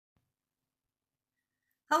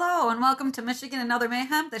Hello, and welcome to Michigan and Other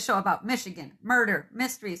Mayhem, the show about Michigan, murder,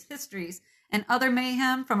 mysteries, histories, and other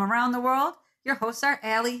mayhem from around the world. Your hosts are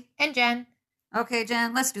Allie and Jen. Okay,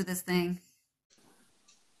 Jen, let's do this thing.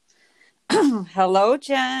 Hello,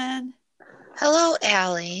 Jen. Hello,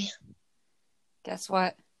 Allie. Guess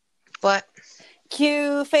what? What?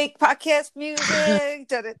 Cue fake podcast music.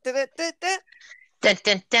 Da, da, da, da, da, da. Dun,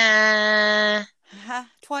 dun, dun.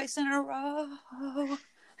 Twice in a row.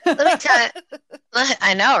 Let me tell you.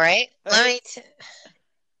 I know, right?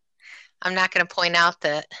 I'm not going to point out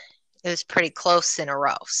that it was pretty close in a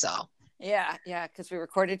row, so. Yeah, because we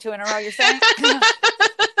recorded 2 in a row, you're saying?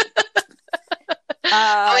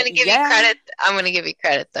 I'm going to give you credit. I'm going to give you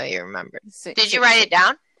credit, though, you remember. Did you write it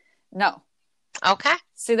down? No. Okay.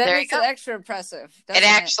 See, that makes it extra impressive. It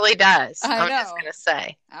actually does. I'm just going to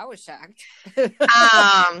say. I was shocked.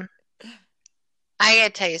 I got to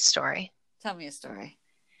tell you a story. Tell me a story.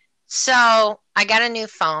 So, I got a new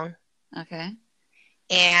phone. Okay.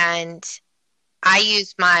 And I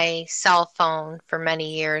used my cell phone for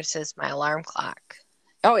many years as my alarm clock.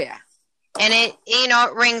 Oh, yeah. And it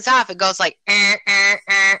rings off. It goes like, Yeah.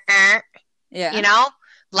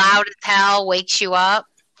 Loud as hell, wakes you up.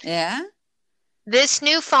 Yeah. This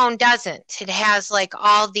new phone doesn't. It has like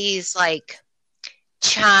all these like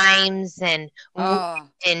chimes and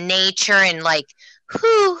in nature and like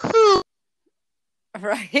hoo.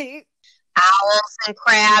 Right. Owls and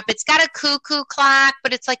crap. It's got a cuckoo clock,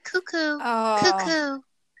 but it's like cuckoo. And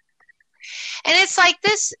it's like,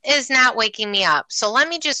 this is not waking me up. So let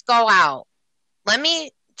me just go out. Let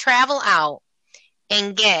me travel out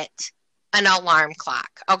and get an alarm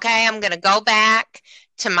clock. Okay, I'm going to go back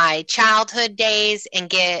to my childhood days and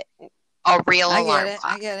get a real alarm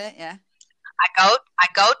clock. I get it, yeah. I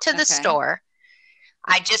go to the store.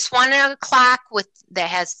 I just want a clock that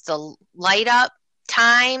has the light up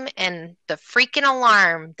time and the freaking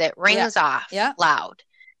alarm that rings off loud.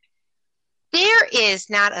 There is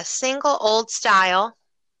not a single old style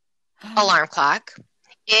alarm clock.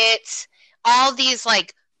 It's all these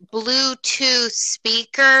like Bluetooth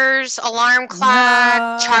speakers, alarm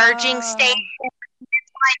clock, charging station.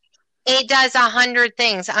 It does 100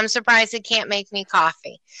 things. I'm surprised it can't make me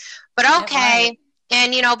coffee. But okay.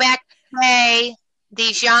 And back in the day,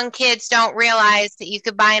 these young kids don't realize that you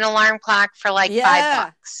could buy an alarm clock for like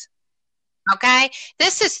 $5. Okay?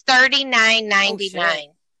 This is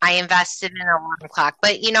 $39.99. I invested in an alarm clock.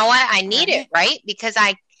 But you know what? I need it, right? Because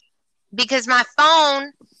my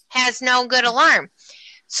phone has no good alarm.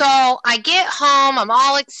 So I get home, I'm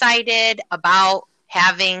all excited about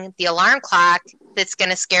having the alarm clock that's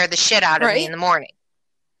going to scare the shit out of me in the morning.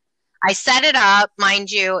 I set it up, mind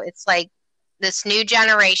you, it's like this new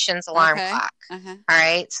generation's alarm clock. All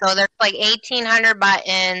right. So there's like 1,800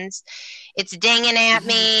 buttons. It's dinging at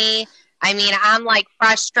me. I mean, I'm like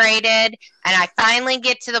frustrated. And I finally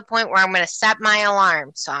get to the point where I'm going to set my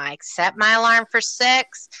alarm. So I set my alarm for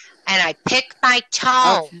 6 and I pick my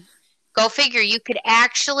tone. Okay. Go figure. You could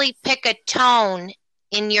actually pick a tone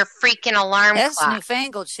in your freaking alarm clock. That's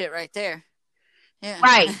newfangled shit right there. Yeah.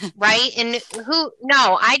 Right. And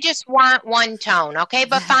I just want one tone. Okay.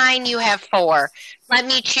 But fine. You have 4. Let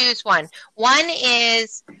me choose one. One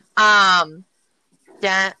is,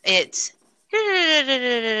 it's,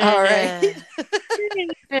 all right.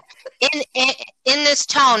 in this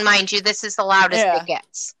tone, mind you, this is the loudest it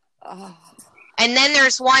gets. Oh. And then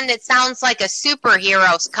there's one that sounds like a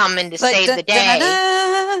superhero's coming to save the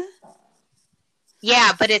day.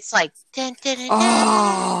 Yeah, but it's like,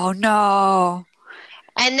 oh no.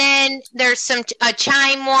 And then there's a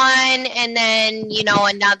chime one, and then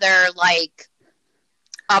another like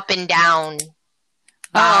up and down.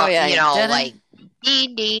 Like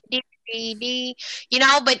dee dee dee dee dee.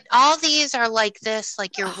 But all these are like this,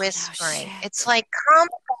 like you're whispering. It's like, come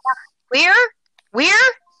on, where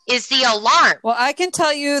is the alarm? Well, I can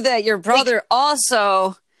tell you that your brother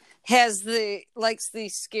also likes the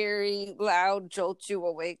scary, loud, jolt you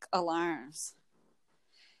awake alarms.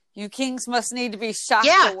 You kings must need to be shocked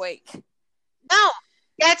awake. No,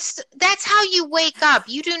 that's how you wake up.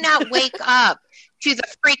 You do not wake up to the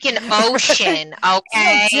freaking ocean,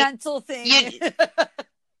 okay? It's a gentle thing.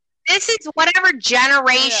 This is whatever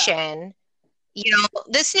generation,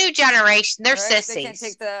 this new generation, they're sissies. They can't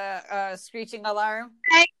take the screeching alarm.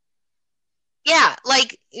 Okay? Yeah,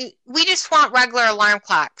 like we just want regular alarm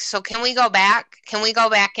clocks. So can we go back? Can we go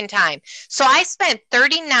back in time? So I spent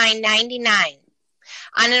 $39.99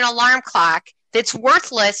 on an alarm clock that's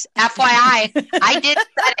worthless. FYI, I did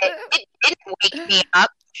set it. It didn't wake me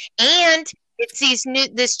up, and it's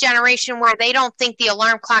this generation where they don't think the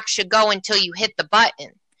alarm clock should go until you hit the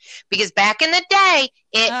button, because back in the day,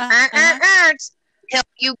 until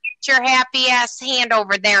you get your happy ass hand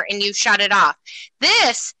over there and you shut it off.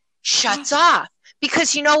 This shuts off.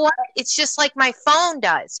 Because you know what? It's just like my phone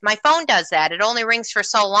does. My phone does that. It only rings for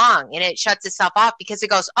so long and it shuts itself off because it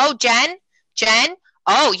goes, oh, Jen,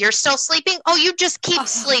 oh, you're still sleeping? Oh, you just keep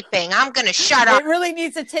sleeping. I'm going to shut up. It really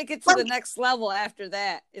needs to take it to the next level after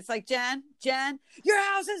that. It's like, Jen, your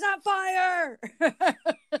house is on fire.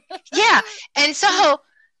 Yeah. And so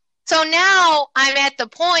now I'm at the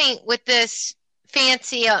point with this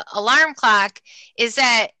fancy alarm clock is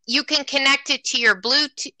that you can connect it to your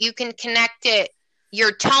Bluetooth. You can connect it.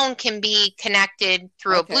 Your tone can be connected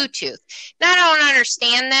through a Bluetooth. Now, I don't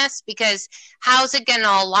understand this because how's it going to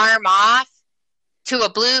alarm off to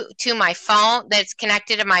my phone that's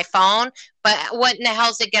connected to my phone? But what in the hell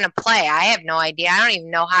is it going to play? I have no idea. I don't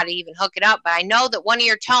even know how to even hook it up. But I know that one of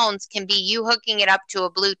your tones can be you hooking it up to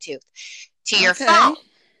a Bluetooth to your phone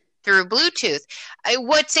through Bluetooth.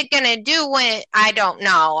 What's it going to do when I don't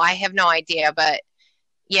know? I have no idea. But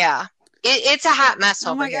yeah. It's a hot mess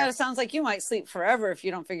over here. Oh my God, it sounds like you might sleep forever if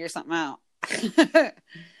you don't figure something out. Right.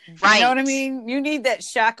 You know what I mean? You need that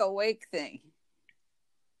shock awake thing.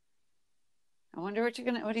 I wonder what are you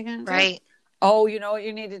gonna do? Right. Oh, you know what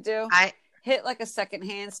you need to do? Hit like a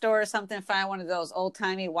secondhand store or something, find one of those old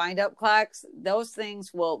timey wind up clocks. Those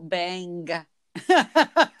things will bang.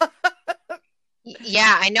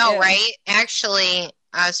 Yeah, I know, right? Actually,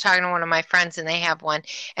 I was talking to one of my friends and they have one.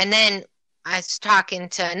 And then I was talking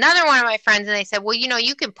to another one of my friends and they said, well,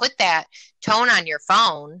 you can put that tone on your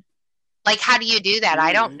phone. Like, how do you do that?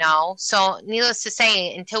 I don't know. So needless to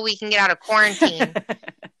say, until we can get out of quarantine,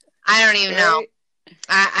 I don't even know.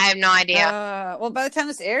 I have no idea. Well, by the time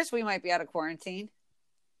this airs, we might be out of quarantine.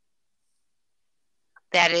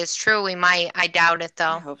 That is true. We might. I doubt it, though.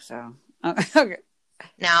 I hope so. Okay.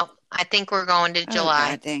 No, I think we're going to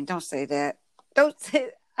July. God dang, don't say that. Don't say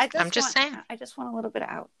that. I'm just saying. I just want a little bit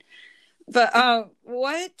out. But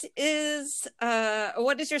what is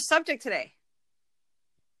your subject today?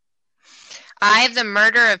 I have the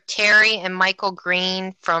murder of Terry and Michael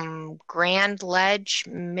Green from Grand Ledge,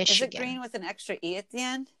 Michigan. Is it Green with an extra E at the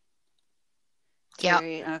end?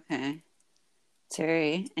 Yeah. Okay.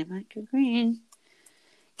 Terry and Michael Green.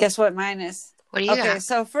 Guess what mine is? What do you got? Okay,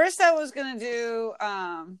 so first I was going to do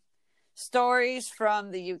stories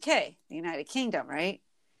from the UK, the United Kingdom, right?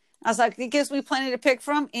 I was like, it gives me plenty to pick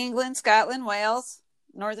from. England, Scotland, Wales,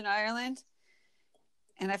 Northern Ireland.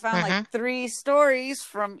 And I found like 3 stories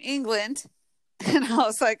from England. And I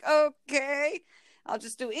was like, okay, I'll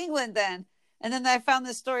just do England then. And then I found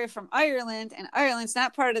this story from Ireland. And Ireland's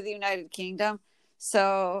not part of the United Kingdom.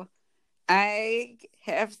 So I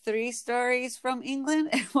have 3 stories from England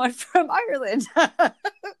and 1 from Ireland.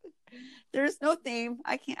 There's no theme.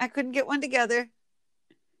 I couldn't get one together.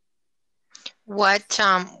 What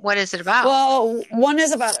is it about? Well, one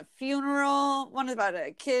is about a funeral. One is about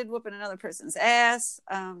a kid whooping another person's ass.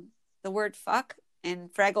 The word fuck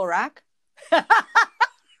and Fraggle Rock.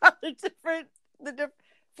 the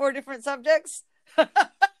 4 different subjects. Okay.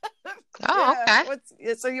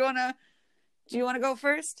 So do you want to go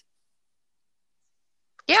first?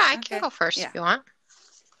 Yeah, I can go first if you want.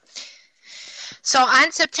 So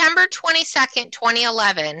on September 22nd,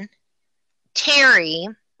 2011, Terry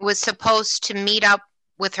was supposed to meet up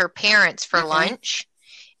with her parents for lunch,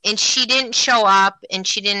 and she didn't show up and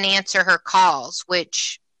she didn't answer her calls,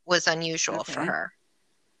 which was unusual for her.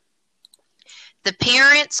 The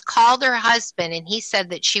parents called her husband and he said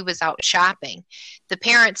that she was out shopping. The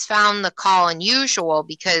parents found the call unusual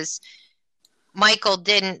because Michael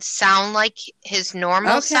didn't sound like his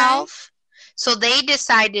normal self. So they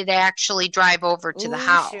decided to actually drive over to the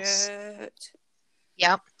house. Shit.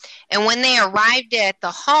 Yep. And when they arrived at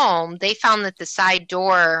the home, they found that the side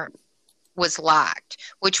door was locked,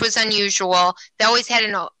 which was unusual. They always had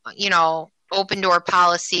an, open door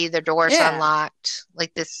policy. The door's unlocked.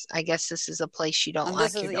 Like this, I guess this is a place you don't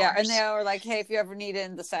lock your doors. Yeah, and they were like, hey, if you ever need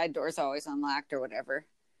in, the side door's always unlocked or whatever.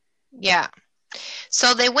 Yeah.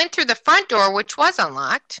 So they went through the front door, which was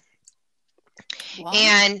unlocked. Wow.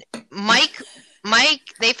 And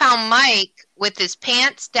they found Mike with his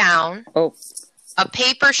pants down. Oh. A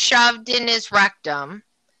paper shoved in his rectum,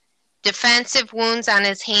 defensive wounds on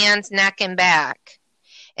his hands, neck, and back.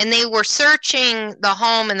 And they were searching the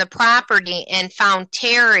home and the property and found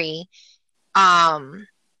Terry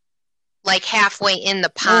like halfway in the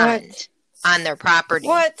pond on their property.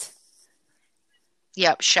 What?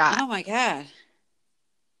 Yep, shot. Oh, my God.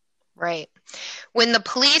 Right. When the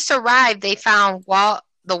police arrived, they found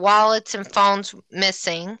the wallets and phones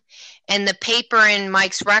missing. And the paper in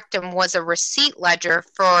Mike's rectum was a receipt ledger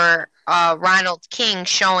for Ronald King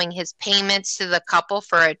showing his payments to the couple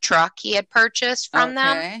for a truck he had purchased from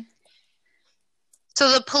them.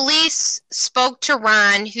 So the police spoke to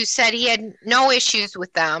Ron, who said he had no issues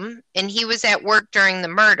with them, and he was at work during the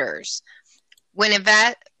murders. When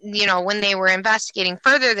they were investigating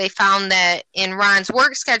further, they found that in Ron's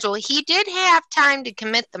work schedule, he did have time to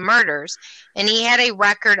commit the murders, and he had a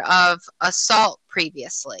record of assault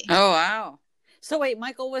previously. Oh, wow. So wait,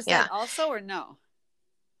 Michael was dead also, or no?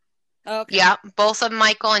 Okay. Yeah, both of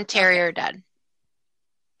Michael and Terry are dead.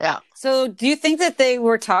 Yeah. So do you think that they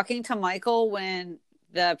were talking to Michael when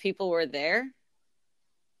the people were there?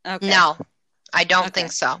 Okay. No, I don't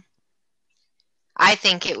think so. I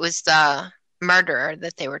think it was the murderer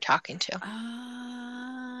that they were talking to.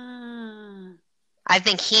 I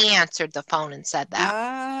think he answered the phone and said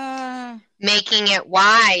that. Making it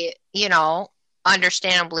why,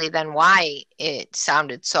 understandably then why it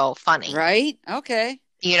sounded so funny. Right? Okay.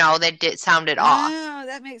 That it sounded off. Oh,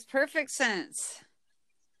 that makes perfect sense.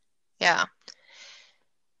 Yeah.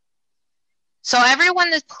 So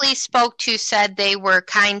everyone the police spoke to said they were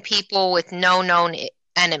kind people with no known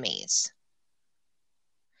enemies.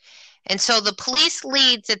 And so the police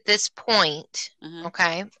leads at this point,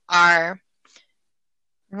 are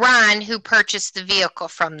Ron, who purchased the vehicle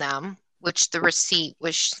from them, which the receipt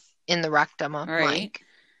was in the rectum of Mike.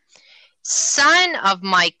 Son of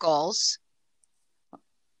Michael's,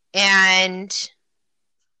 and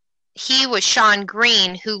he was Sean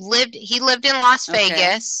Green, who lived in Las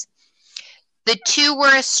Vegas. The two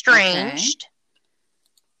were estranged.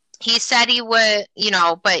 He said he was,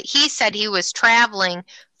 but he said he was traveling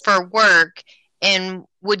for work and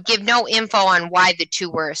would give no info on why the two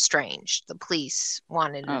were estranged. The police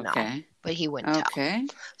wanted to know, but he wouldn't tell.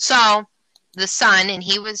 So the son, and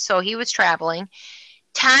he was traveling.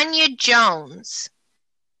 Tanya Jones,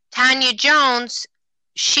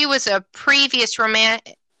 she was a previous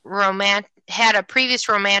had a previous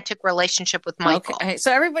romantic relationship with Michael. Okay.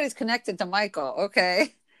 So everybody's connected to Michael.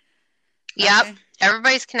 Okay. Yep. Okay.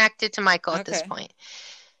 Everybody's connected to Michael at this point.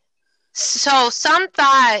 So some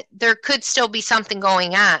thought there could still be something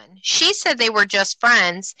going on. She said they were just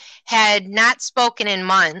friends, had not spoken in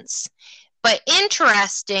months. But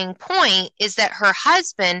interesting point is that her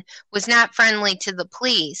husband was not friendly to the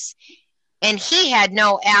police, and he had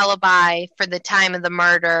no alibi for the time of the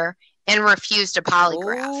murder and refused a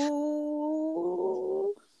polygraph.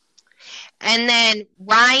 Oh. And then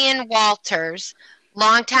Ryan Walters,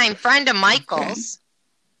 longtime friend of Michael's,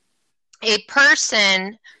 a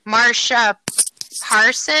person, Marcia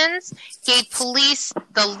Parsons, gave police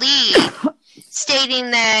the lead, stating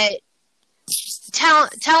that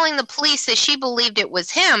telling the police that she believed it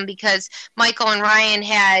was him because Michael and Ryan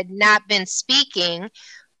had not been speaking,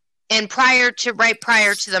 and right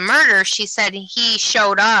prior to the murder, she said he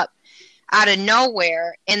showed up out of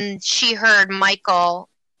nowhere, and she heard Michael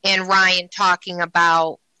and Ryan talking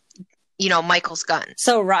about, Michael's gun.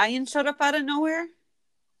 So Ryan showed up out of nowhere?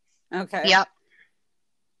 Okay. Yep.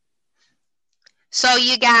 So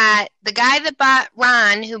you got the guy that bought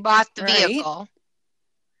Ron, who bought the vehicle.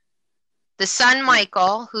 The son,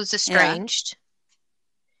 Michael, who's estranged.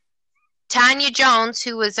 Tanya Jones,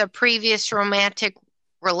 who was a previous romantic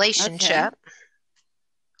relationship.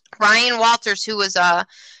 Ryan Walters, who was a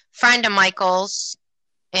friend of Michael's,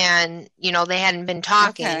 and, they hadn't been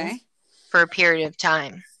talking for a period of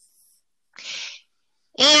time.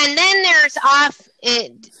 And then there's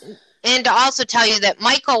and to also tell you that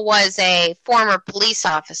Michael was a former police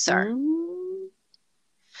officer.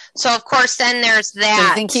 So, of course, then there's that. So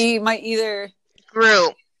you think he might either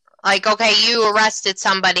group. Like, okay, you arrested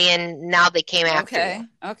somebody and now they came after you.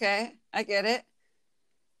 Okay, I get it.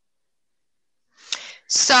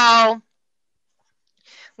 So,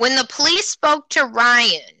 when the police spoke to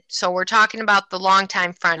Ryan, so we're talking about the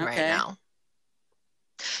longtime friend right now.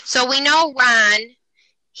 So, we know Ron,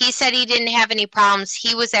 he said he didn't have any problems.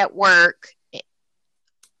 He was at work.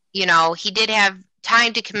 He did have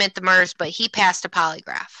time to commit the murders, but he passed a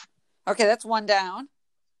polygraph. Okay, that's one down.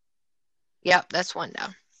 Yep, that's one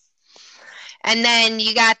down. And then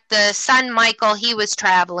you got the son, Michael. He was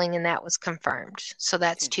traveling, and that was confirmed. So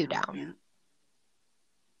that's two down. Yeah.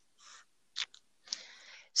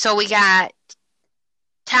 So we got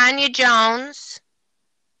Tanya Jones,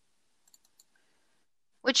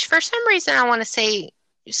 which for some reason I want to say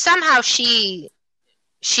somehow she's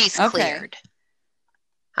cleared.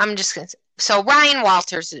 I'm just going to say. So Ryan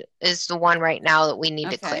Walters is the one right now that we need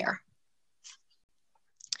to clear.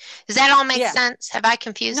 Does that all make sense? Have I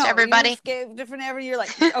confused everybody? You gave different You're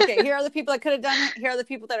like, okay, here are the people that could have done it. Here are the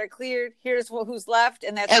people that are cleared. Here's who's left,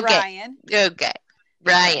 and that's Ryan. Okay.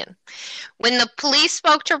 Ryan. When the police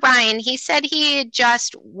spoke to Ryan, he said he had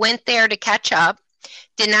just went there to catch up,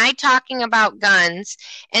 denied talking about guns,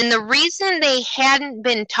 and the reason they hadn't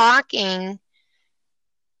been talking,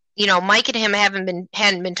 Mike and him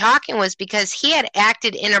hadn't been talking was because he had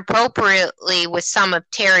acted inappropriately with some of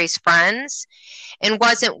Terry's friends and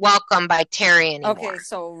wasn't welcomed by Terry anymore. Okay,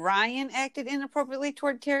 so Ryan acted inappropriately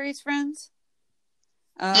toward Terry's friends?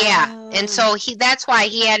 Yeah, and so that's why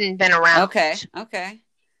he hadn't been around. Okay.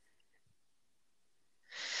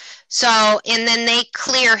 So, and then they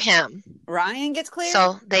clear him. Ryan gets cleared?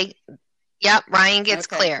 Ryan gets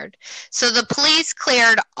cleared. So the police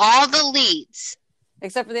cleared all the leads.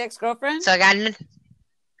 Except for the ex-girlfriend? So I got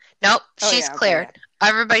nope, she's cleared. Yeah.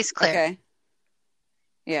 Everybody's cleared. Okay.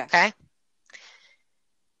 Yeah. Okay.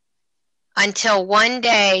 Until one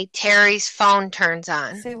day, Terry's phone turns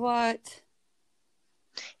on. Say what?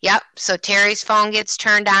 Yep. So Terry's phone gets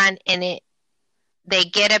turned on, and they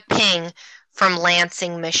get a ping from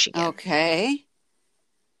Lansing, Michigan. Okay.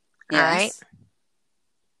 All right.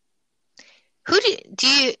 Who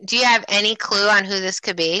do you have any clue on who this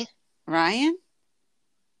could be? Ryan?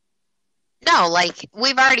 No, like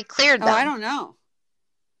we've already cleared them. Oh, I don't know.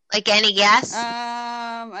 Like any guess?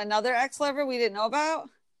 Another ex-lover we didn't know about?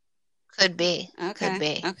 Could be. Okay. Could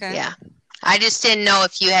be. Okay. Yeah. I just didn't know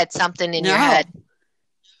if you had something in your head.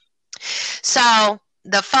 So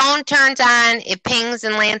the phone turns on. It pings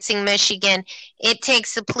in Lansing, Michigan. It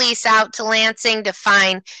takes the police out to Lansing to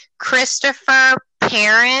find Christopher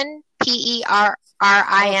Perrin, Perrin,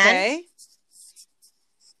 okay,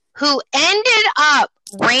 who ended up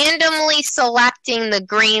randomly selecting the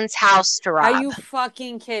Green's house to rob. Are you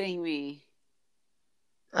fucking kidding me?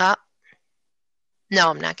 No,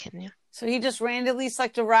 I'm not kidding you. So he just randomly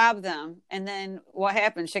selected to rob them, and then what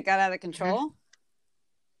happened? Shit got out of control? Mm-hmm.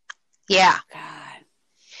 Yeah. God.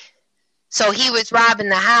 So he was robbing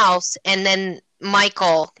the house, and then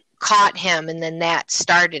Michael caught him, and then that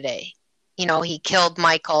started it. He killed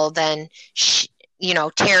Michael, then,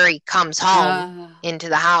 Terry comes home into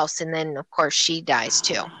the house, and then, of course, she dies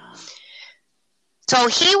too. So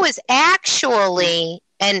he was actually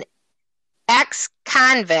an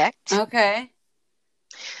ex-convict. Okay.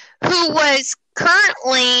 Who was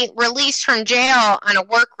currently released from jail on a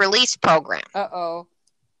work release program. Uh-oh.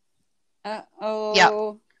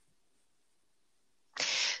 Yep.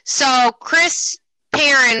 So Chris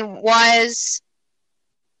Perrin was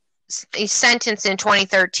sentenced in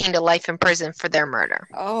 2013 to life in prison for their murder.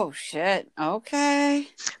 Oh, shit. Okay.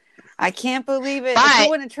 I can't believe it. But, if he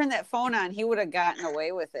wouldn't have turned that phone on, he would have gotten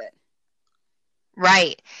away with it.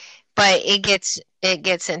 Right. But it gets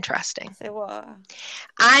interesting. Say what?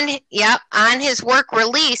 On his work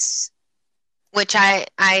release, which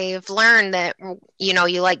I've learned that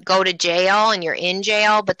you like go to jail and you're in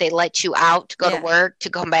jail, but they let you out to go to work to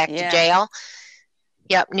come back to jail.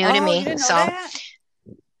 Yep, new to me. You didn't know that?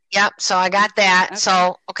 Yep, so I got that. Okay.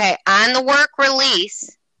 So on the work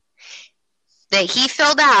release that he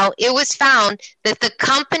filled out, it was found that the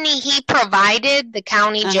company he provided the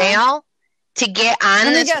county jail to get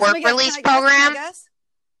on this work release program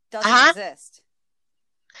doesn't exist.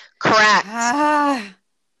 Correct.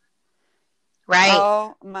 Right.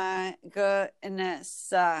 Oh my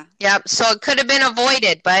goodness. Yep. So it could have been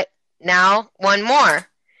avoided, but now one more.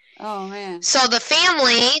 Oh man. So the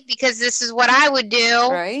family, because this is what I would do.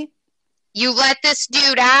 Right. You let this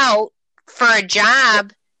dude out for a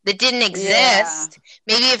job that didn't exist. Yeah.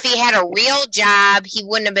 Maybe if he had a real job, he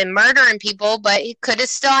wouldn't have been murdering people, but it could have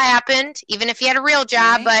still happened, even if he had a real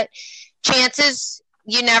job. Right. But chances,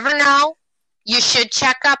 you never know. You should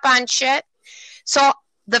check up on shit. So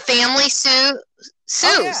the family sues.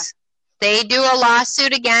 Oh, yeah. They do a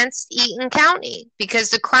lawsuit against Eaton County because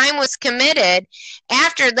the crime was committed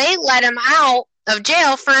after they let him out of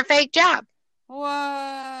jail for a fake job. Whoa.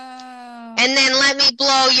 And then let me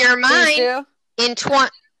blow your mind. In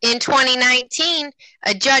 2019,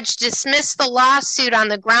 a judge dismissed the lawsuit on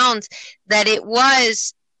the grounds that it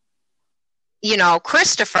was,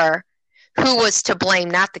 Christopher who was to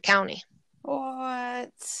blame, not the county.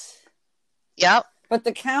 What? Yep. But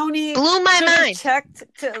the county blew my mind. Checked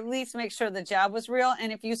to at least make sure the job was real.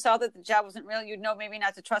 And if you saw that the job wasn't real, you'd know maybe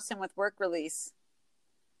not to trust him with work release.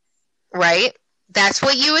 Right. That's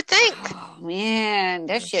what you would think. Oh, man.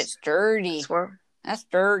 That shit's dirty. That's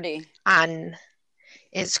dirty.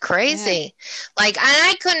 It's crazy. Yeah. And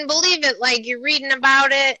I couldn't believe it. You're reading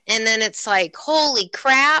about it, and then it's like, holy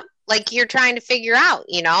crap. You're trying to figure out,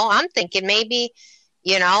 I'm thinking maybe,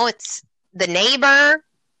 it's the neighbor.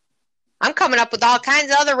 I'm coming up with all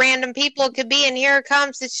kinds of other random people it could be, and here it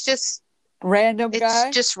comes. It's just random guy.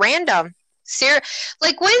 It's just random.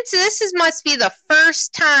 Like, must be the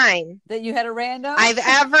first time that you had a random that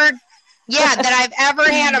I've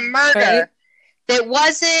ever had a murder. Right? That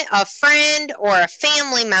wasn't a friend or a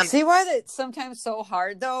family member. See why that's sometimes so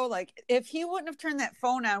hard, though? Like, if he wouldn't have turned that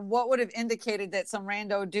phone on, what would have indicated that some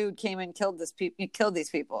rando dude came and killed these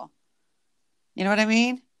people? You know what I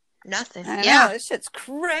mean? Nothing. I know, this shit's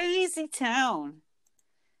crazy town.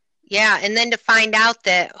 Yeah, and then to find out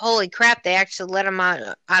that, holy crap, they actually let him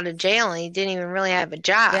out of jail and he didn't even really have a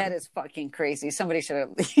job. That is fucking crazy. Somebody should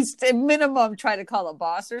at least, at minimum, try to call a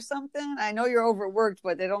boss or something. I know you're overworked,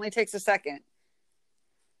 but it only takes a second.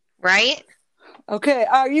 Right? Okay,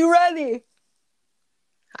 are you ready?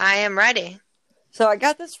 I am ready. So I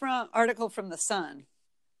got this article from The Sun.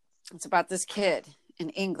 It's about this kid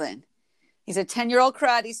in England. He's a 10-year-old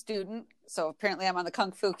karate student. So apparently I'm on the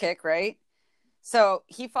kung fu kick, right? So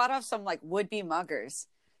he fought off some like would-be muggers.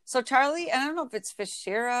 So Charlie, I don't know if it's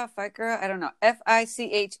Fichera, I don't know,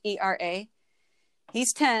 Fichera.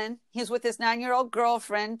 He's 10. He's with his 9-year-old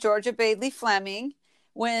girlfriend, Georgia Bailey Fleming,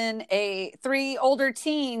 when 3 older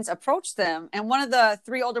teens approach them, and one of the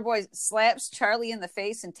 3 older boys slaps Charlie in the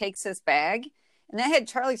face and takes his bag. And that had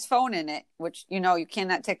Charlie's phone in it, which, you know, you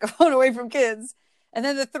cannot take a phone away from kids. And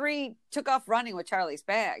then the 3 took off running with Charlie's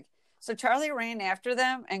bag. So Charlie ran after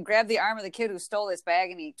them and grabbed the arm of the kid who stole his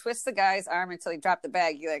bag, and he twists the guy's arm until he dropped the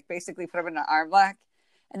bag. He like basically put him in an arm lock.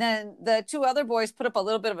 And then the 2 other boys put up a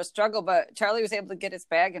little bit of a struggle, but Charlie was able to get his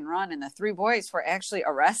bag and run, and the 3 boys were actually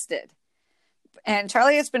arrested. And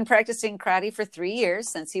Charlie has been practicing karate for 3 years,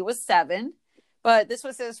 since he was 7. But this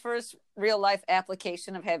was his first real life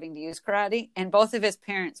application of having to use karate. And both of his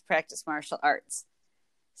parents practice martial arts.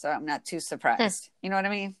 So I'm not too surprised. You know what I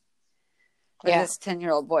mean? But this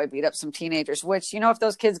 10-year-old boy beat up some teenagers, which, you know, if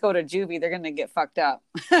those kids go to juvie, they're going to get fucked up.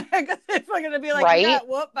 They're going to be like, right? You got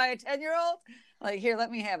whooped by a 10-year-old? Like, here, let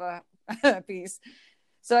me have a piece.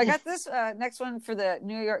 So I got this next one for the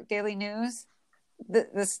New York Daily News.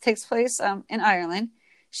 This takes place in Ireland.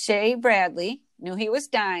 Shay Bradley knew he was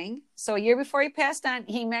dying. So a year before he passed on,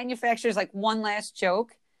 he manufactures like one last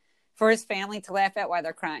joke for his family to laugh at while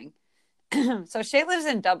they're crying. So Shay lived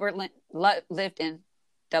in Dublin,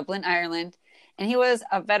 Ireland, and he was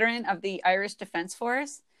a veteran of the Irish Defence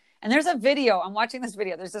Force. And there's a video. I'm watching this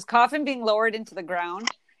video. There's this coffin being lowered into the ground,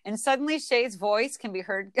 and suddenly Shay's voice can be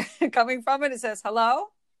heard coming from it. It says,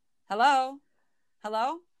 "Hello, hello,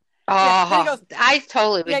 hello." Oh, goes, I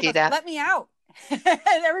totally would do that. Let me out. And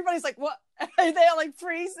everybody's like, what? They all like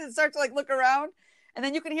freeze and start to like look around. And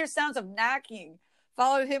then you can hear sounds of knocking,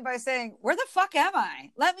 followed him by saying, "Where the fuck am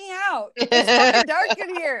I? Let me out. It's fucking dark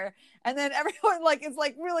in here." And then everyone like is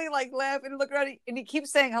like really like laughing and look around, and he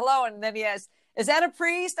keeps saying hello. And then he asks, "Is that a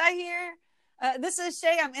priest I hear? This is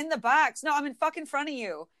Shay. I'm in the box. No, I'm in fucking front of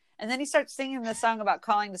you." And then he starts singing the song about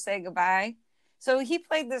calling to say goodbye. So he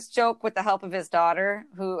played this joke with the help of his daughter,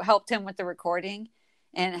 who helped him with the recording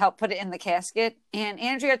and helped put it in the casket. And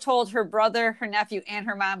Andrea told her brother, her nephew, and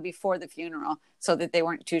her mom before the funeral so that they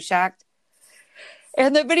weren't too shocked.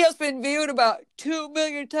 And the video's been viewed about 2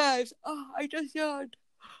 million times. Oh, I just yawned.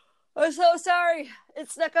 I'm so sorry. It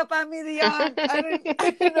snuck up on me, the yawn. I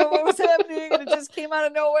didn't know what was happening, and it just came out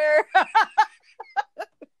of nowhere.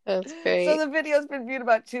 That's great. So the video's been viewed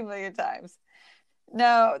about 2 million times.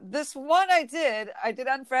 Now, this one I did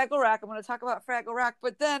on Fraggle Rock. I'm going to talk about Fraggle Rock,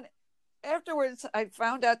 but then afterwards I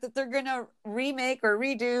found out that they're going to remake or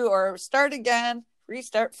redo or restart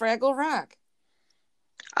Fraggle Rock.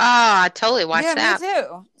 I totally watched that. Yeah, me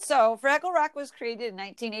too. So Fraggle Rock was created in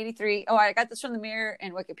 1983. Oh, I got this from the Mirror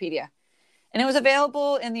and Wikipedia. And it was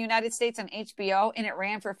available in the United States on HBO, and it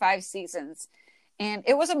ran for 5 seasons. And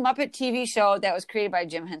it was a Muppet TV show that was created by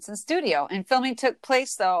Jim Henson Studio. And filming took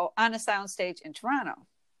place, though, on a soundstage in Toronto.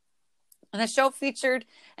 And the show featured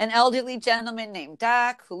an elderly gentleman named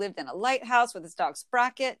Doc who lived in a lighthouse with his dog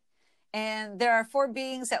Sprocket. And there are 4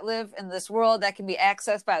 beings that live in this world that can be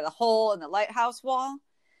accessed by the hole in the lighthouse wall.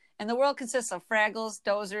 And the world consists of Fraggles,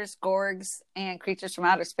 Dozers, Gorgs, and creatures from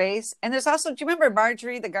outer space. And there's also, do you remember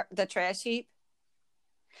Marjorie, the trash heap?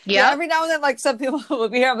 Yeah, every now and then, like, some people will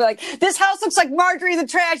be here and be like, "This house looks like Marjorie the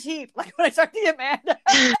trash heap." Like when I talked to Amanda.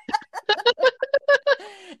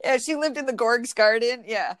 Yeah, she lived in the Gorg's garden.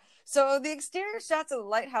 Yeah. So the exterior shots of the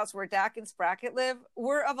lighthouse where Doc and Sprocket live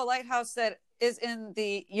were of a lighthouse that is in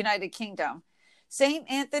the United Kingdom. St.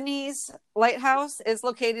 Anthony's Lighthouse is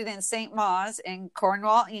located in St. Mawes in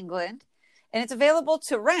Cornwall, England. And it's available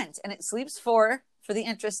to rent. And it sleeps for the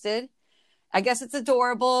interested. I guess it's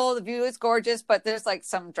adorable. The view is gorgeous, but there's like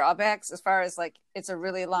some drawbacks as far as like it's a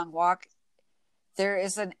really long walk. There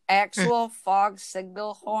is an actual fog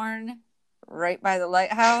signal horn right by the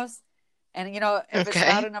lighthouse And, if it's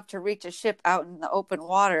loud enough to reach a ship out in the open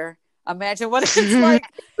water, imagine what it's like,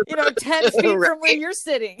 10 feet from where you're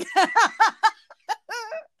sitting.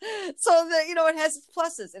 So that, it has its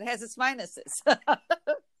pluses, it has its minuses.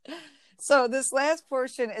 So this last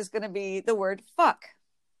portion is going to be the word fuck.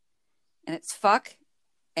 And it's fuck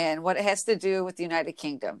and what it has to do with the United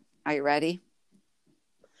Kingdom. Are you ready?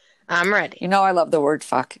 I'm ready. I love the word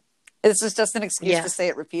fuck. This is just an excuse to say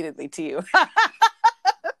it repeatedly to you.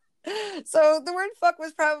 So the word fuck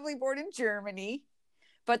was probably born in Germany,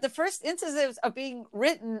 but the first instances of being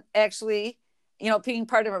written, actually, being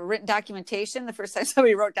part of a written documentation, the first time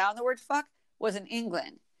somebody wrote down the word fuck was in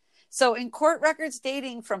England. So in court records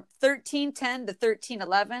dating from 1310 to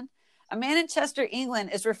 1311, a man in Chester,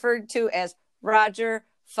 England is referred to as Roger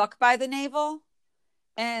Fuck by the Navel.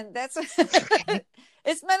 And that's,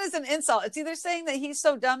 it's meant as an insult. It's either saying that he's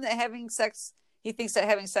so dumb that he thinks that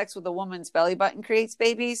having sex with a woman's belly button creates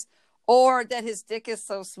babies, or that his dick is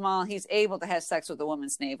so small he's able to have sex with a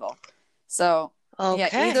woman's navel. So,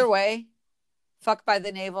 either way, fuck by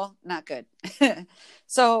the navel, not good.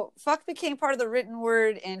 So, fuck became part of the written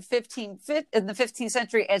word in the 15th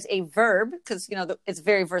century as a verb, because, it's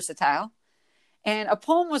very versatile. And a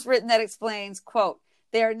poem was written that explains, quote,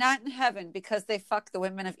 "They are not in heaven because they fuck the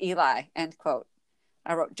women of Eli," end quote.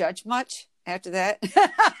 I wrote, "Judge much?" After that.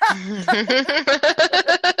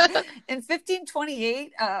 In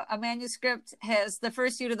 1528, a manuscript has the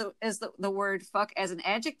first use of the word fuck as an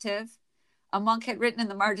adjective. A monk had written in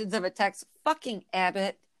the margins of a text, "Fucking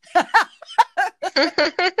abbot."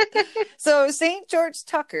 So St. George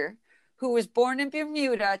Tucker, who was born in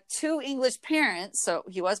Bermuda to English parents, so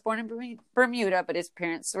he was born in Bermuda, but his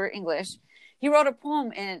parents were English. He wrote a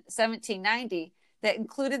poem in 1790 that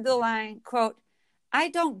included the line, quote, "I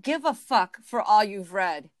don't give a fuck for all you've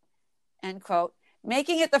read," end quote,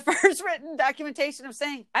 making it the first written documentation of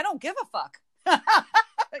saying, I don't give a fuck.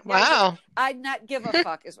 Wow. I'd not give a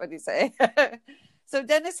fuck is what he say. So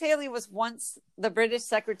Dennis Haley was once the British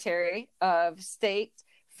Secretary of State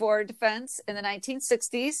for Defense in the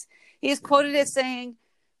 1960s. He is quoted as saying,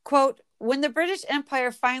 quote, "When the British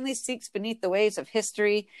Empire finally seeks beneath the waves of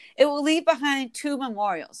history, it will leave behind two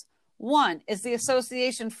memorials. One is the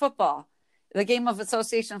association football, the game of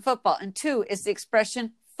association football, and two is the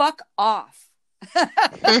expression fuck off."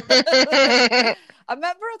 A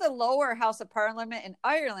member of the lower house of parliament in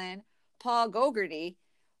Ireland, Paul Gogarty,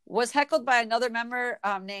 was heckled by another member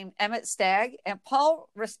named Emmett Stagg, and Paul's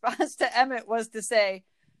response to Emmett was to say,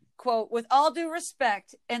 quote, "With all due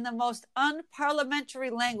respect, in the most unparliamentary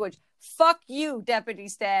language, fuck you, Deputy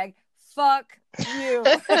Stagg, fuck you."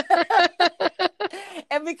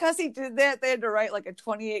 And because he did that, they had to write like a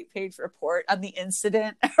 28-page report on the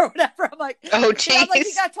incident or whatever. I'm like, oh, geez. I'm like,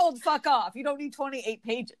 he got told fuck off. You don't need 28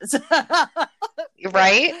 pages.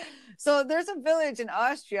 Right? So there's a village in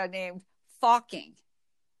Austria named Focking.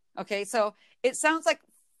 Okay, so it sounds like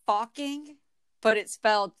Focking, but it's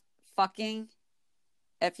spelled fucking,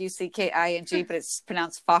 Fucking, but it's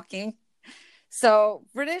pronounced Focking. So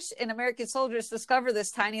British and American soldiers discover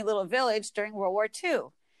this tiny little village during World War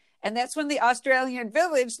II. And that's when the Australian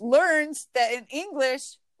village learns that in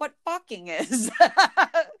English, what fucking is.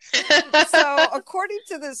 So according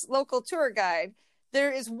to this local tour guide,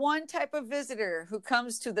 there is one type of visitor who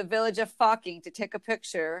comes to the village of Focking to take a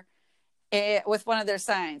picture with one of their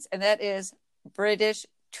signs, and that is British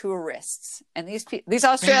tourists. And these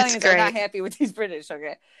Australians are not happy with these British,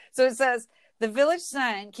 okay? So it says, the village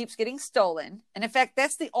sign keeps getting stolen. And in fact,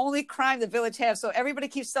 that's the only crime the village has. So everybody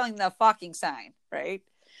keeps selling the Focking sign, right?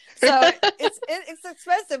 So it's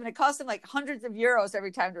expensive, and it costs them like hundreds of euros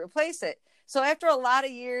every time to replace it. So after a lot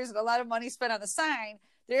of years and a lot of money spent on the sign,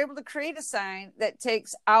 they're able to create a sign that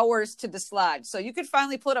takes hours to dislodge. So you could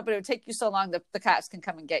finally pull it up, but it would take you so long that the cops can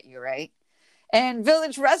come and get you, right? And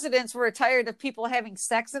village residents were tired of people having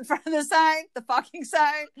sex in front of the sign, the Focking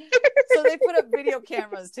sign. So they put up video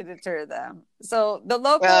cameras to deter them. So the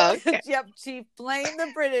local chief blamed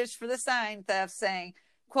the British for the sign theft, saying,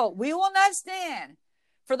 quote, "We will not stand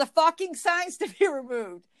for the Focking signs to be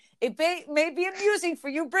removed. It may be amusing for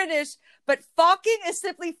you British, but Focking is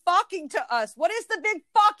simply Focking to us. What is the big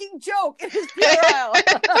Focking joke? It is puerile."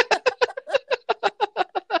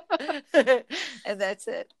 And that's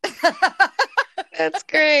it. That's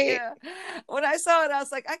great. Yeah. When I saw it, I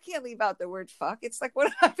was like, I can't leave out the word fuck. It's like one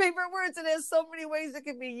of my favorite words. It has so many ways it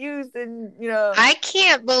can be used. And, I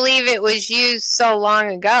can't believe it was used so long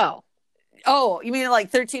ago. Oh, you mean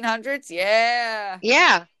like 1300s? Yeah.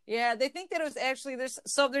 Yeah. Yeah. They think that it was actually,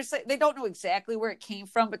 they don't know exactly where it came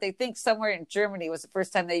from, but they think somewhere in Germany was the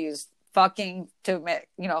first time they used fucking to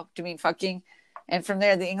mean fucking. And from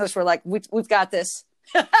there, the English were like, we've got this.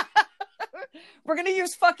 We're going to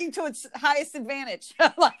use fucking to its highest advantage.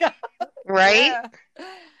 Right? Yeah.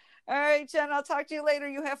 All right, Jen, I'll talk to you later.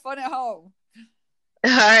 You have fun at home.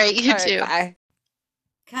 All right, you too. Bye.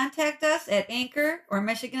 Contact us at Anchor or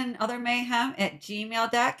Michigan and Other Mayhem at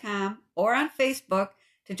gmail.com or on Facebook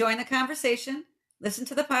to join the conversation, listen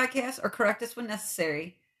to the podcast, or correct us when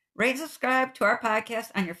necessary. Rate and subscribe to our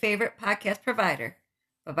podcast on your favorite podcast provider.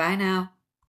 Bye-bye now.